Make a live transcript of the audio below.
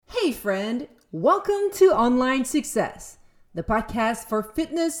Hey friend, welcome to Online Success, the podcast for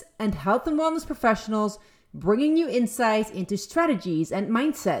fitness and health and wellness professionals, bringing you insights into strategies and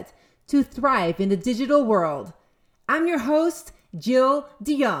mindset to thrive in the digital world. I'm your host, Jill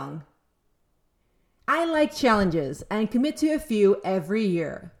DeYoung. I like challenges and commit to a few every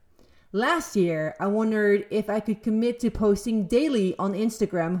year. Last year, I wondered if I could commit to posting daily on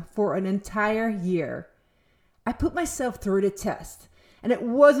Instagram for an entire year. I put myself through the test. And it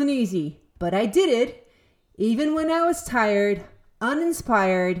wasn't easy, but I did it, even when I was tired,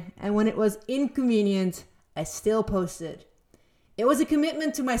 uninspired, and when it was inconvenient, I still posted. It was a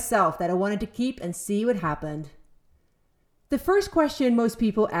commitment to myself that I wanted to keep and see what happened. The first question most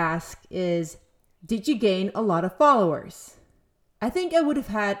people ask is, did you gain a lot of followers? I think I would have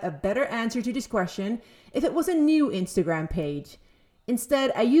had a better answer to this question if it was a new Instagram page.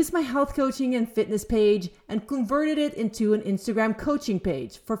 Instead, I used my health coaching and fitness page and converted it into an Instagram coaching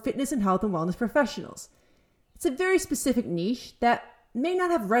page for fitness and health and wellness professionals. It's a very specific niche that may not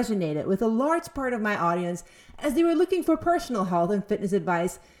have resonated with a large part of my audience as they were looking for personal health and fitness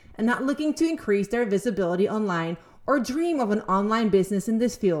advice and not looking to increase their visibility online or dream of an online business in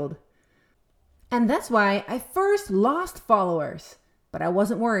this field. And that's why I first lost followers. But I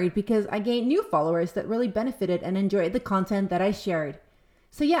wasn't worried because I gained new followers that really benefited and enjoyed the content that I shared.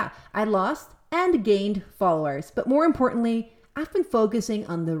 So yeah, I lost and gained followers. But more importantly, I've been focusing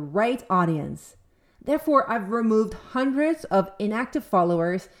on the right audience. Therefore, I've removed hundreds of inactive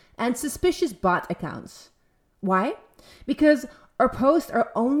followers and suspicious bot accounts. Why? Because our posts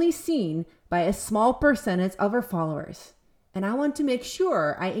are only seen by a small percentage of our followers. And I want to make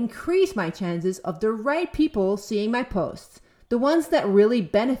sure I increase my chances of the right people seeing my posts. The ones that really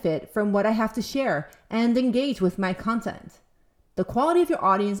benefit from what I have to share and engage with my content. The quality of your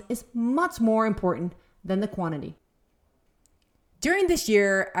audience is much more important than the quantity. During this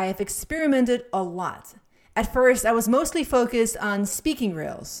year, I have experimented a lot. At first, I was mostly focused on speaking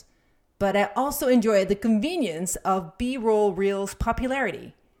reels, but I also enjoyed the convenience of B-roll reels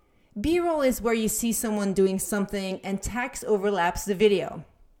popularity. B-roll is where you see someone doing something and text overlaps the video.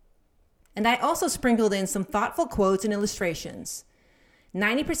 And I also sprinkled in some thoughtful quotes and illustrations.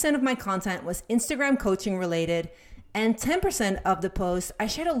 90% of my content was Instagram coaching related, and 10% of the posts I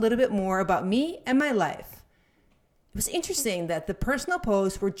shared a little bit more about me and my life. It was interesting that the personal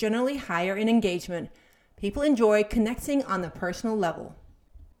posts were generally higher in engagement. People enjoy connecting on a personal level.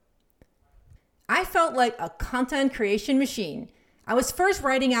 I felt like a content creation machine. I was first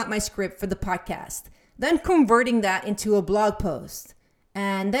writing out my script for the podcast, then converting that into a blog post.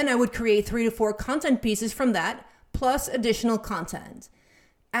 And then I would create 3 to 4 content pieces from that, plus additional content.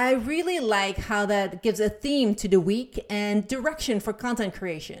 I really like how that gives a theme to the week and direction for content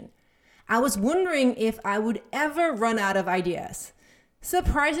creation. I was wondering if I would ever run out of ideas.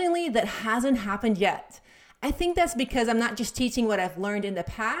 Surprisingly, that hasn't happened yet. I think that's because I'm not just teaching what I've learned in the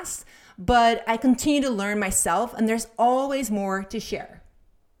past, but I continue to learn myself, and there's always more to share.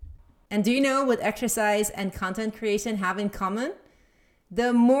 And do you know what exercise and content creation have in common?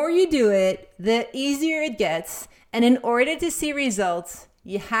 The more you do it, the easier it gets. And in order to see results,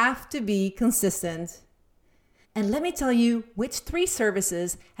 you have to be consistent. And let me tell you which 3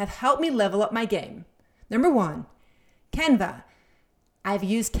 services have helped me level up my game. Number 1, Canva. I've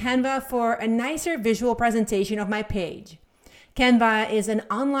used Canva for a nicer visual presentation of my page. Canva is an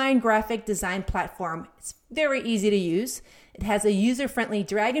online graphic design platform. It's very easy to use. It has a user-friendly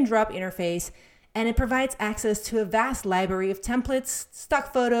drag and drop interface, and it provides access to a vast library of templates,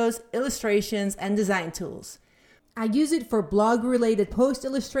 stock photos, illustrations, and design tools. I use it for blog-related post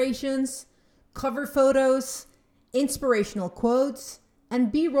illustrations, cover photos, inspirational quotes,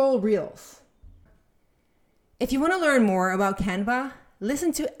 and B-roll reels. If you want to learn more about Canva,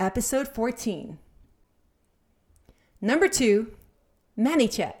 listen to episode 14. Number 2,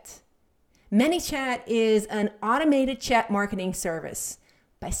 ManyChat. ManyChat is an automated chat marketing service.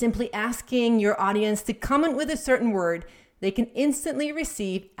 By simply asking your audience to comment with a certain word, they can instantly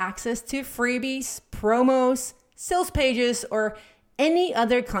receive access to freebies, promos, sales pages, or any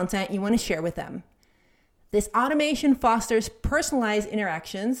other content you want to share with them. This automation fosters personalized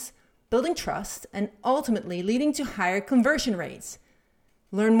interactions, building trust, and ultimately leading to higher conversion rates.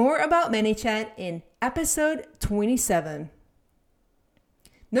 Learn more about ManyChat in episode 27.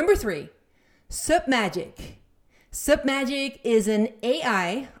 Number 3, SubMagic. SubMagic is an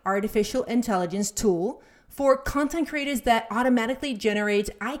AI, artificial intelligence tool for content creators that automatically generates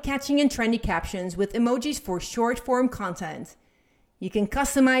eye-catching and trendy captions with emojis for short-form content. You can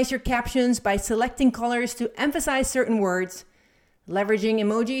customize your captions by selecting colors to emphasize certain words, leveraging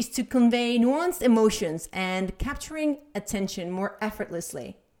emojis to convey nuanced emotions, and capturing attention more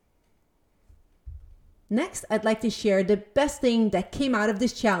effortlessly. Next, I'd like to share the best thing that came out of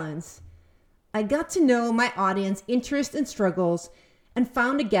this challenge. I got to know my audience interests and struggles and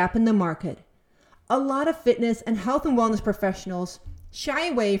found a gap in the market. A lot of fitness and health and wellness professionals shy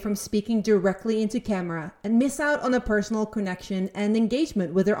away from speaking directly into camera and miss out on a personal connection and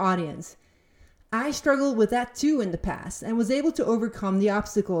engagement with their audience. I struggled with that too in the past and was able to overcome the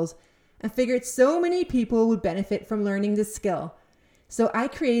obstacles and figured so many people would benefit from learning this skill. So I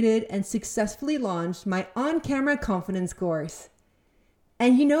created and successfully launched my on-camera confidence course.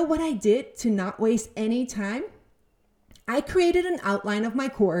 And you know what I did to not waste any time? I created an outline of my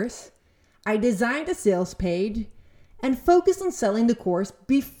course, I designed a sales page, and focused on selling the course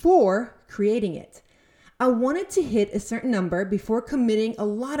before creating it. I wanted to hit a certain number before committing a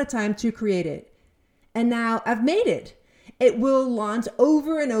lot of time to create it. And now I've made it. It will launch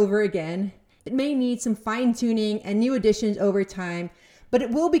over and over again. It may need some fine-tuning and new additions over time, but it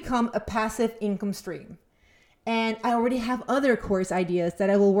will become a passive income stream. And I already have other course ideas that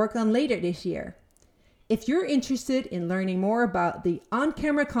I will work on later this year. If you're interested in learning more about the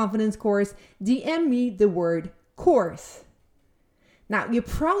on-camera confidence course, DM me the word course. Now, you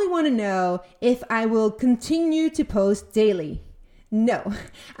probably want to know if I will continue to post daily. No,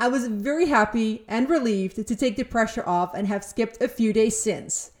 I was very happy and relieved to take the pressure off and have skipped a few days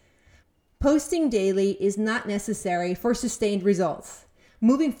since. Posting daily is not necessary for sustained results.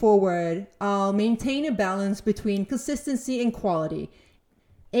 Moving forward, I'll maintain a balance between consistency and quality,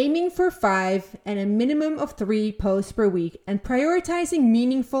 aiming for 5 and a minimum of 3 posts per week and prioritizing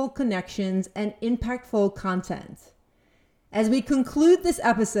meaningful connections and impactful content. As we conclude this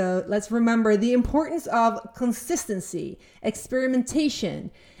episode, let's remember the importance of consistency,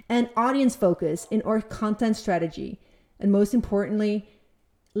 experimentation, and audience focus in our content strategy. And most importantly,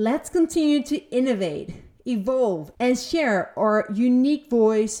 let's continue to innovate, evolve, and share our unique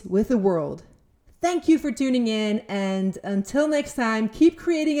voice with the world. Thank you for tuning in, and until next time, keep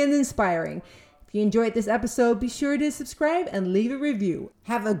creating and inspiring. If you enjoyed this episode, be sure to subscribe and leave a review.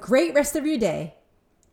 Have a great rest of your day.